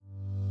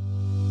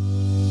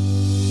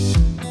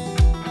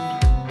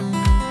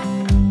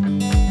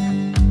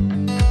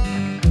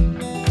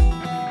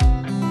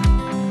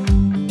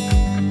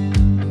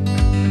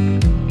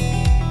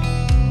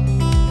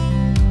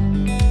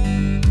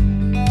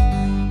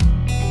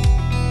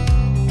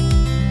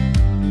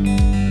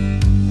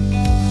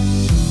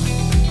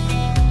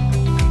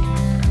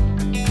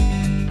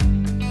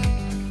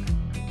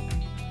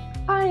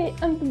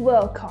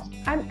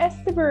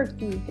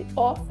Buerki, the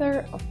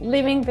author of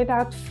Living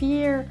Without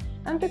Fear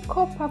and the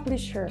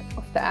co-publisher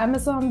of the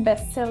Amazon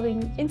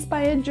best-selling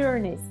Inspired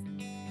Journeys.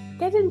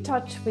 Get in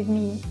touch with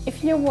me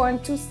if you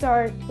want to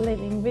start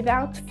living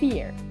without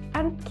fear.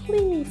 And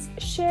please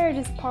share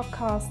this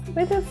podcast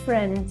with a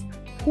friend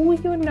who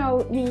you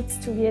know needs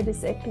to hear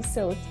this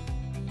episode.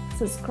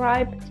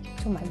 Subscribe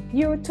to my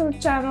YouTube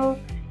channel,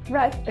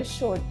 write a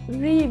short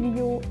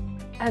review,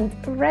 and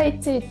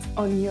rate it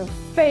on your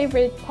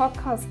favorite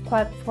podcast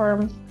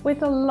platform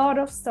with a lot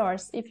of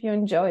stars if you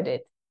enjoyed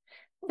it.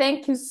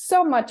 Thank you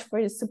so much for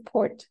your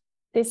support.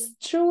 This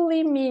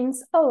truly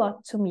means a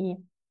lot to me.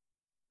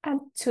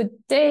 And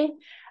today,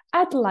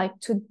 I'd like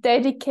to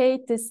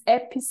dedicate this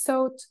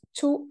episode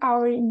to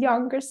our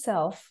younger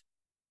self,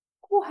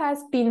 who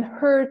has been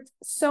hurt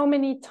so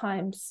many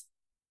times.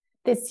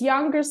 This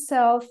younger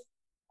self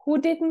who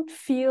didn't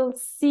feel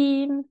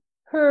seen,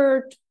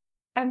 heard,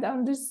 and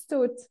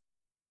understood,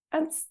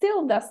 and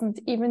still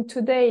doesn't even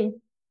today.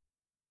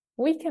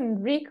 We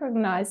can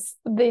recognize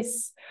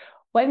this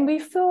when we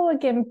feel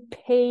again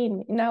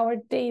pain in our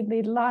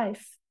daily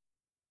life.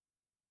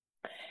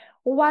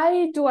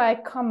 Why do I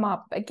come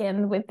up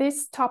again with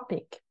this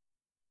topic?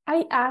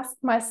 I ask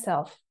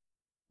myself,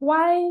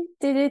 why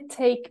did it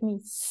take me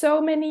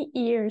so many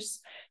years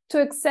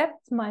to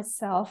accept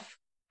myself,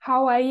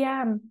 how I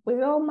am,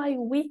 with all my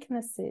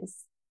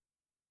weaknesses?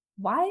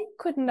 Why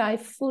couldn't I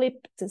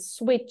flip the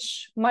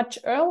switch much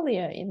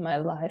earlier in my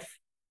life?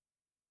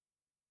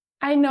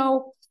 I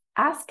know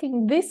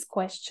asking this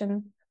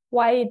question,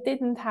 why it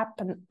didn't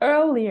happen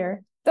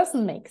earlier,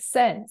 doesn't make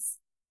sense.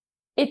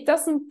 It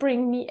doesn't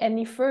bring me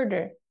any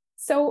further.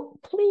 So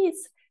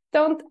please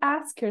don't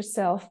ask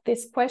yourself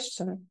this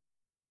question.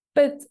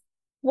 But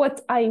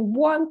what I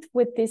want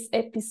with this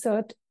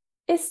episode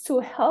is to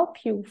help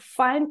you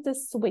find the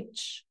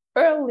switch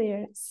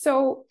earlier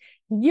so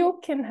you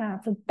can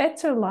have a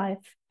better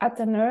life at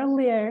an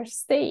earlier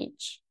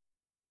stage.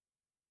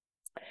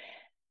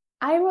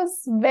 I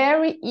was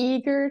very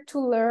eager to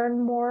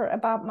learn more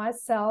about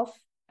myself,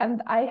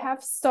 and I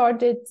have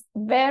started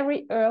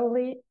very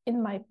early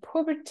in my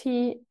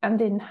puberty and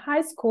in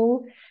high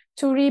school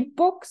to read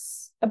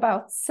books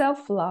about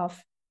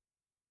self-love.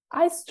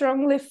 I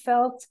strongly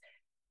felt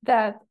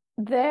that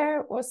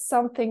there was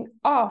something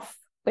off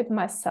with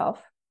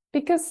myself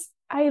because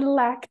I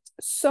lacked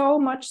so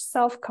much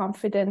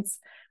self-confidence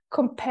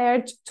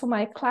compared to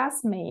my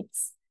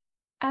classmates,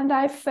 and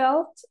I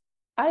felt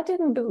I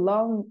didn't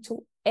belong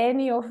to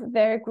any of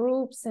their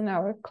groups in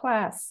our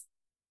class.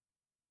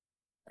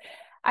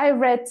 I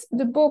read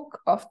the book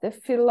of the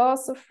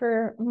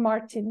philosopher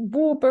Martin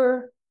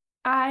Buber,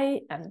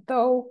 I and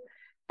Thou,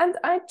 and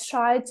I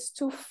tried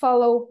to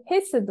follow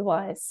his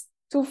advice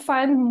to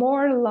find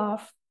more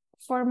love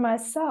for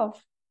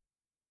myself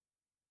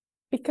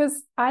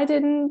because I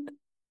didn't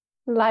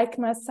like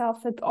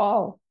myself at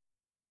all.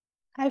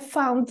 I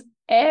found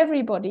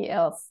everybody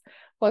else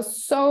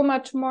was so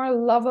much more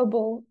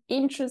lovable,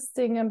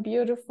 interesting, and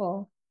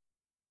beautiful.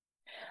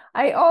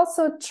 I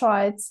also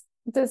tried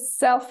the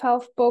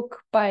self-help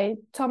book by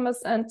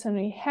Thomas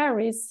Anthony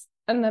Harris,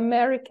 an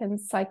American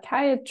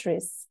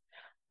psychiatrist.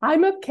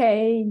 I'm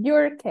okay,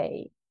 you're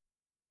okay.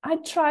 I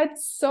tried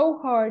so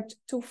hard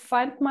to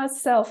find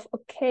myself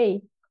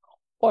okay,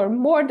 or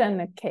more than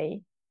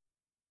okay,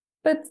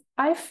 but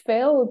I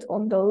failed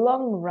on the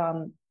long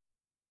run.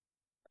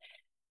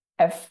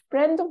 A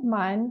friend of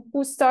mine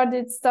who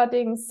started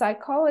studying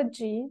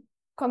psychology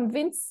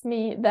convinced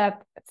me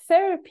that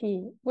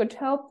therapy would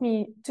help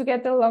me to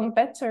get along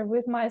better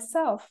with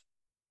myself.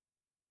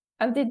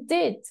 And it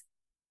did.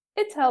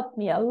 It helped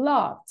me a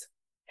lot.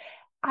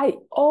 I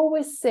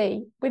always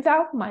say,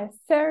 without my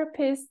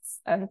therapists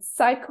and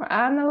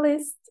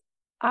psychoanalysts,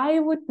 I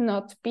would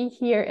not be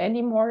here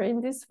anymore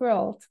in this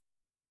world.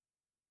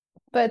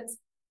 But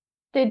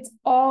did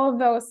all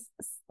those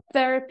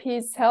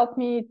therapies help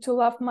me to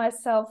love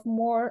myself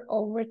more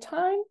over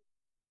time?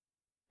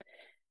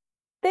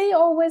 They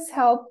always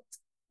helped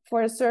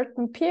for a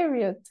certain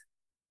period,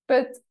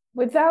 but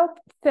without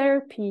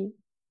therapy,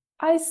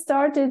 I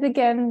started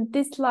again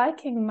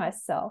disliking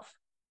myself.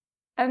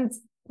 And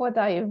what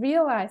I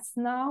realize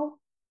now,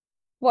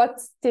 what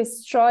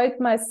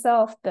destroyed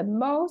myself the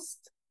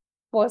most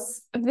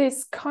was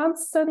this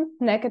constant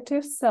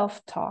negative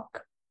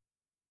self-talk.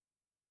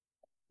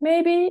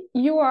 Maybe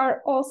you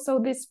are also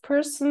this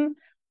person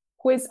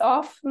who is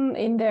often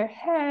in their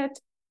head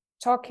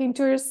talking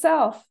to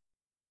yourself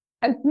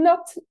and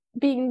not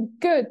being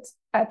good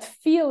at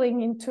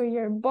feeling into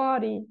your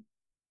body.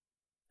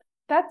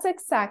 That's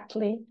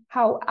exactly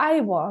how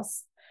I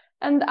was,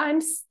 and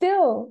I'm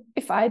still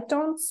if I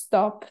don't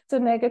stop the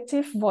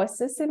negative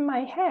voices in my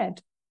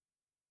head.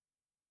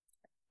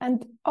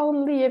 And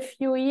only a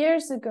few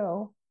years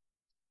ago,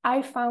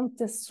 I found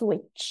the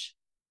switch.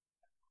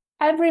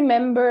 I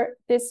remember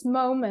this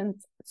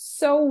moment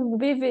so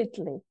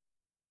vividly.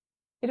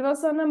 It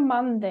was on a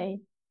Monday,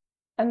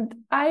 and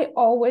I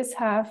always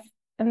have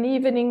an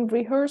evening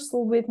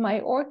rehearsal with my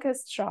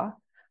orchestra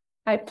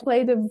I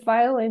play the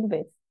violin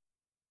with.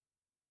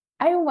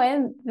 I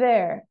went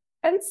there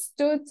and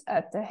stood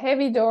at the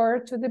heavy door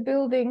to the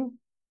building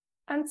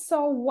and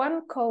saw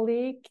one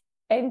colleague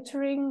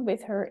entering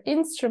with her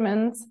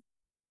instrument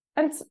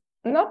and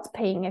not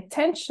paying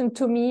attention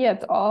to me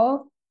at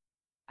all,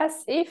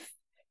 as if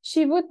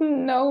she wouldn't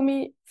know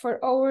me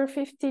for over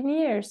 15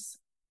 years.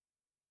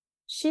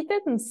 She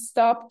didn't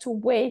stop to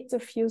wait a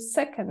few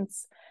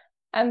seconds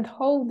and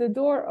hold the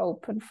door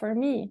open for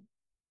me.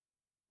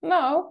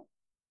 No,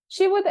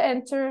 she would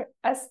enter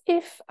as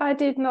if I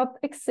did not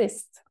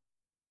exist.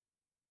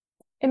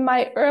 In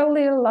my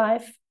earlier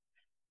life,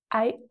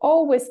 I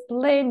always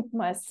blamed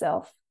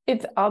myself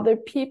if other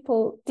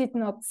people did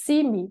not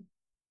see me.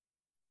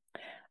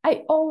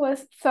 I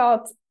always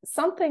thought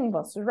something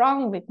was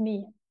wrong with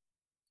me.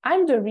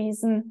 I'm the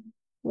reason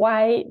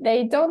why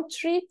they don't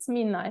treat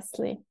me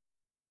nicely.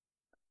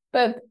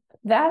 But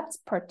that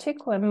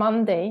particular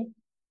Monday,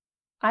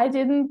 I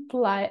didn't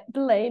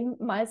blame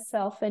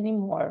myself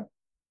anymore.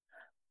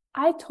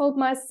 I told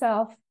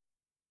myself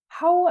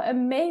how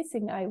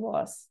amazing I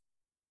was.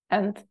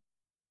 And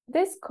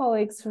this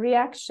colleague's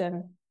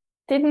reaction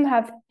didn't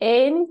have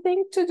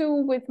anything to do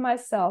with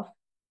myself,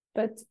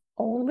 but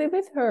only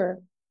with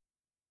her.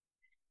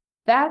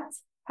 That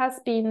has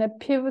been a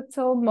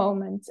pivotal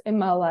moment in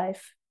my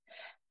life.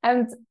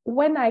 And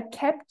when I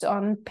kept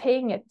on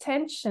paying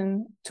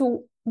attention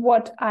to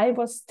what I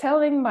was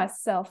telling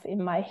myself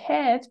in my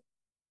head,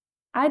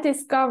 I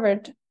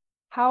discovered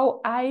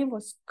how I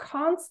was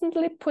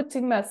constantly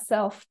putting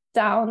myself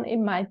down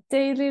in my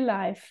daily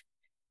life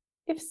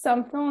if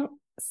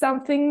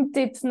something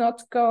did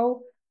not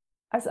go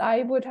as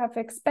I would have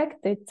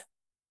expected,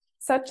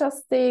 such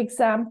as the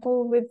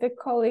example with the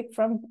colleague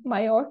from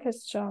my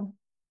orchestra.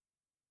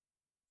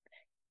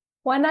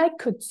 When I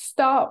could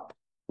stop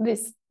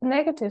this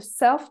negative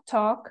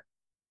self-talk,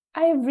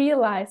 I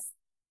realized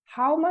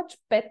how much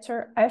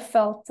better I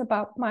felt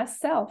about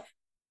myself.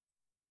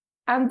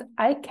 And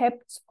I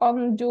kept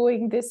on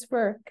doing this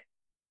work.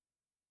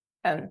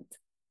 And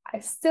I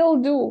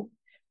still do,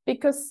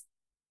 because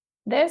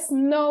there's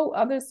no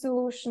other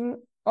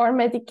solution or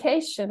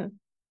medication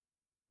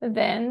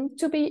than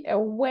to be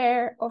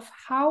aware of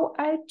how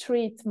I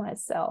treat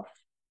myself.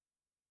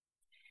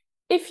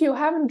 If you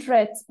haven't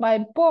read my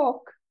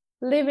book,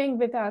 Living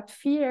Without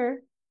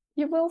Fear,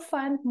 you will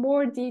find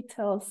more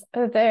details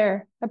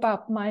there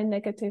about my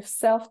negative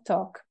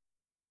self-talk.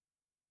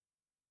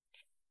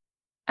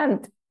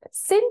 And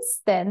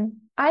since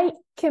then, I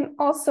can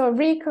also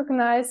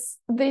recognize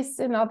this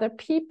in other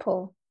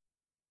people.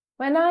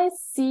 When I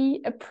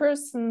see a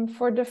person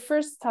for the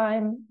first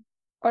time,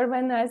 or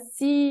when I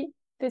see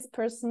this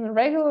person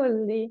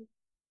regularly,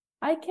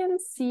 I can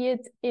see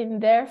it in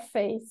their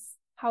face,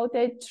 how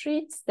they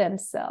treat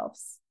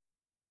themselves.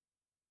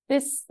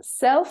 This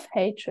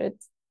self-hatred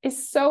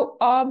is so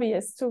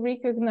obvious to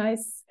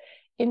recognize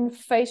in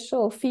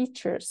facial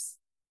features.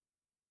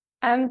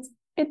 And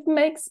it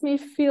makes me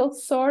feel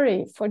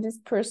sorry for this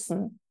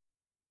person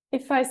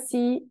if I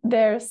see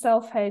their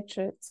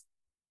self-hatred.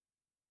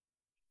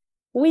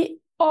 We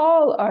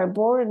all are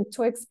born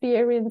to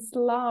experience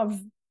love.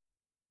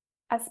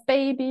 As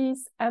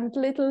babies and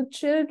little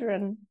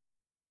children,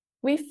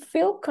 we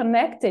feel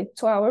connected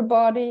to our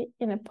body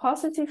in a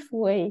positive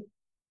way.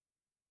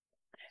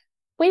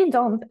 We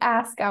don't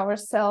ask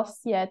ourselves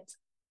yet,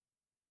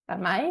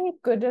 am I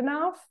good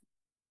enough?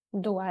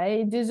 Do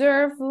I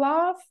deserve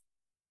love?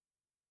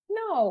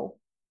 No,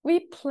 we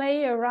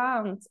play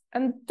around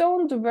and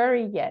don't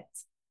worry yet.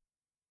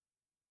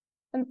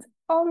 And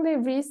only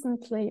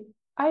recently,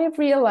 I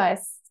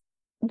realized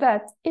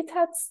that it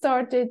had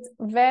started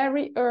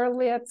very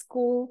early at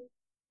school,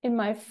 in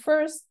my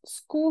first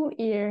school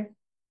year,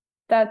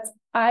 that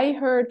I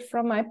heard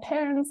from my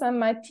parents and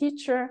my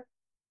teacher,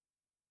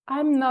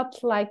 I'm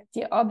not like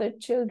the other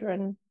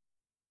children.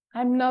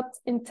 I'm not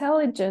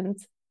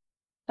intelligent,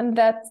 and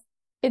that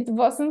it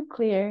wasn't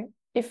clear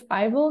if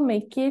I will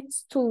make it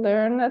to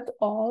learn at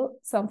all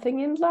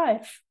something in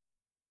life.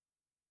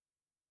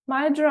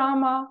 My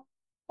drama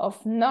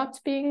of not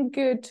being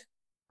good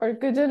or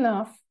good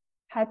enough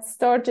had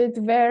started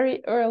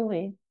very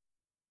early.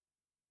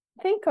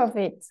 Think of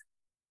it.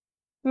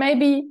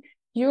 Maybe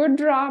your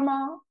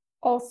drama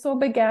also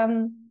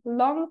began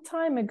long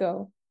time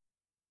ago.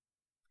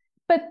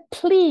 But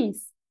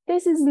please,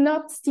 this is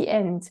not the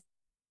end.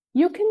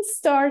 You can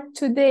start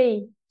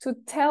today to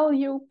tell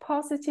you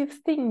positive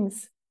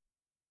things.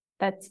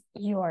 That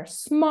you are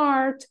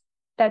smart,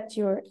 that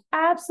you're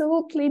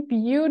absolutely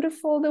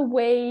beautiful the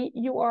way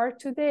you are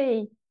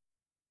today,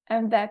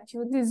 and that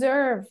you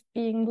deserve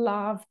being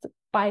loved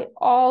by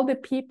all the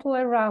people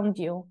around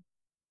you.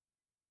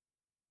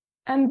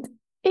 And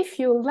if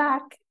you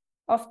lack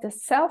of the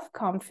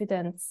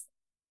self-confidence,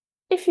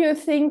 if you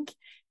think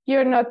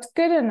you're not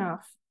good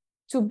enough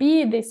to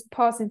be this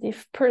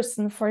positive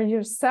person for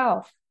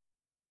yourself,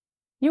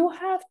 you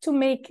have to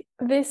make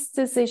this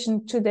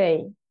decision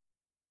today.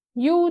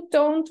 You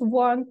don't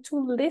want to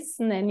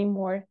listen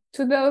anymore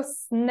to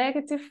those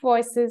negative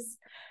voices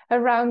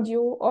around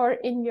you or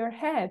in your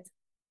head,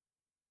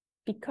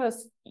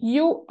 because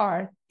you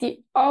are the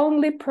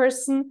only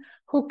person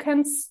who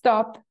can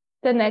stop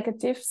the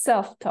negative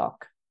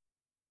self-talk.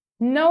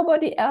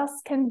 Nobody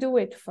else can do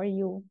it for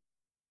you,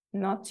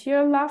 not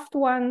your loved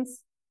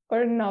ones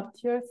or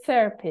not your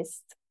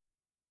therapist.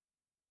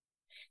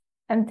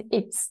 And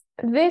it's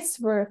this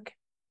work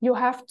you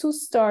have to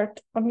start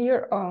on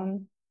your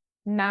own,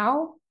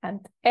 now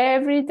and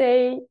every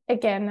day,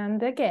 again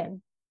and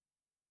again.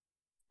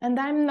 And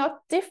I'm not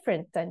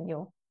different than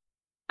you.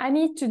 I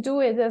need to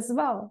do it as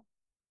well.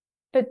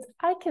 But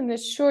I can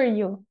assure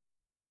you,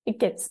 it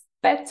gets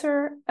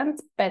better and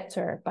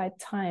better by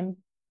time.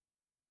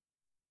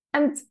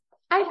 And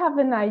I have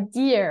an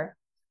idea.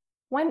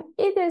 When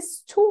it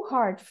is too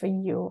hard for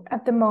you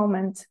at the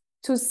moment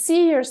to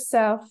see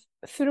yourself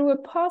through a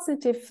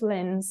positive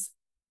lens,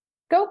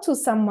 go to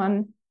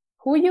someone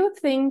who you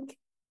think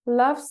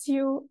loves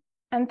you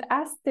and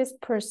ask this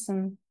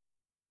person,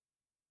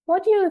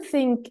 what do you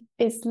think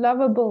is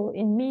lovable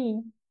in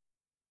me?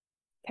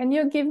 Can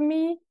you give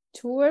me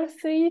 2 or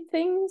 3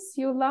 things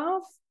you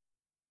love?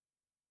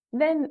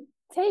 Then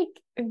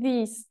take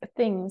these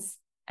things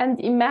and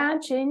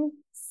imagine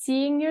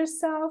seeing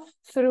yourself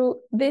through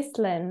this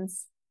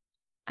lens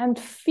and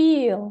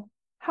feel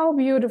how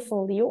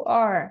beautiful you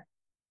are.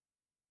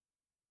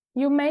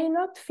 You may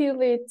not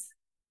feel it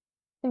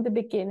in the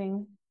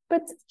beginning,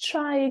 but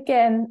try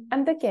again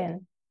and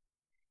again.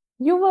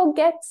 You will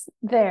get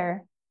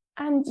there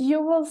and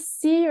you will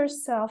see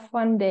yourself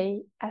one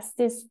day as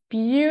this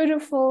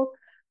beautiful,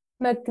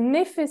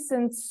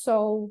 magnificent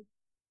soul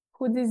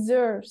who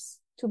deserves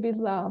to be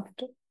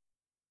loved.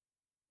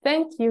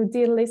 Thank you,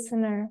 dear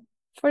listener,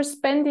 for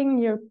spending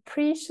your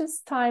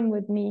precious time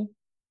with me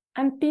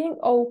and being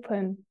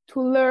open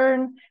to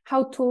learn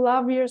how to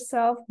love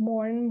yourself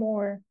more and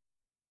more.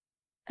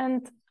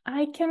 And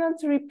I cannot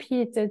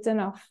repeat it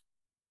enough.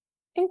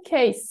 In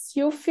case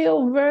you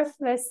feel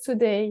worthless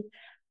today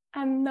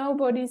and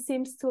nobody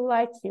seems to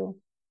like you,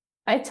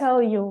 I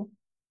tell you,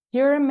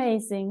 you're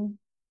amazing.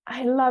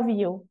 I love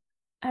you.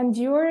 And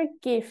you're a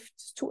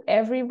gift to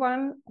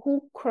everyone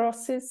who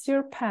crosses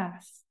your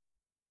path.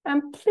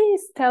 And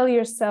please tell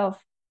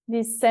yourself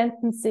these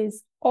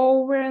sentences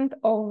over and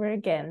over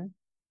again.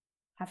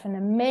 Have an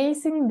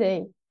amazing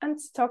day and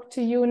talk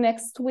to you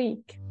next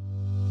week.